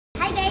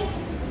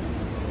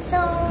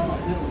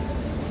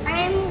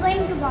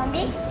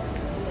Bombay.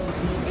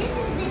 This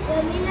is the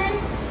terminal.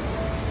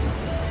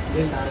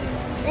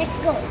 Let's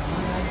go.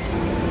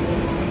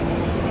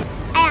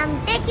 I am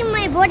taking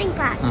my boarding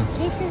pass.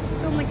 This is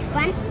so much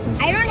fun.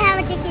 I don't have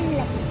a check-in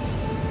luggage.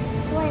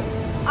 So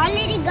I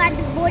already got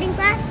the boarding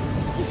pass.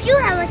 If you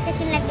have a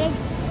check-in luggage,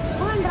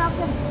 go and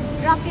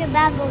drop your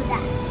bag over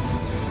there.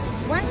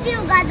 Once you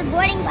got the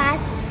boarding pass,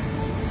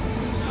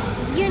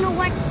 you know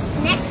what's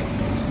next?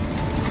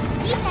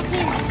 These are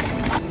keys.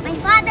 My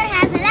father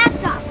has a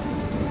laptop.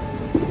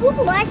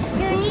 First,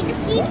 you need to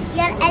keep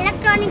your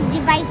electronic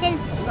devices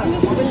in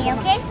this tray,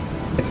 okay?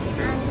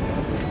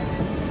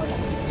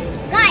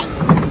 Guys,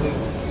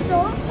 so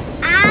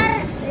our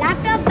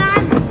laptop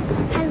bag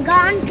has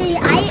gone to the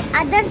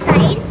other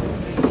side,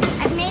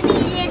 and maybe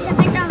there's a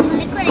bit of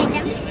liquid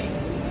items.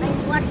 Like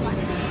what?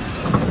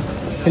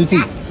 We'll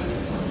see.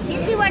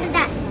 We'll see what is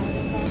that.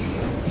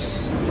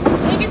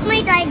 They took my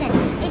toy gun.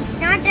 It's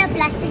not a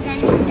plastic gun,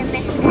 it's a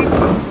metal gun.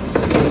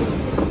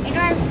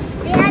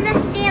 They are the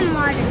same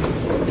model.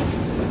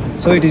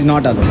 So it is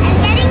not other. I'm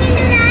getting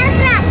into the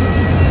aircraft.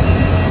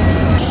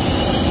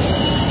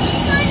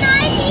 It's so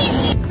noisy.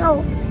 So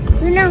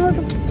you know how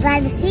to wear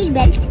the seat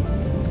belt.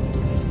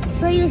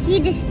 So you see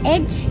this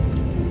edge.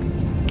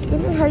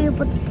 This is how you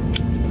put it.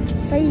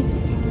 So easy.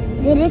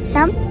 There is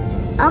some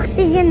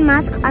oxygen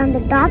mask on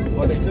the top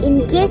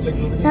in case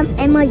some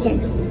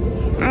emergency.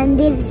 And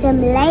there is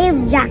some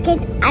life jacket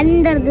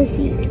under the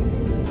seat.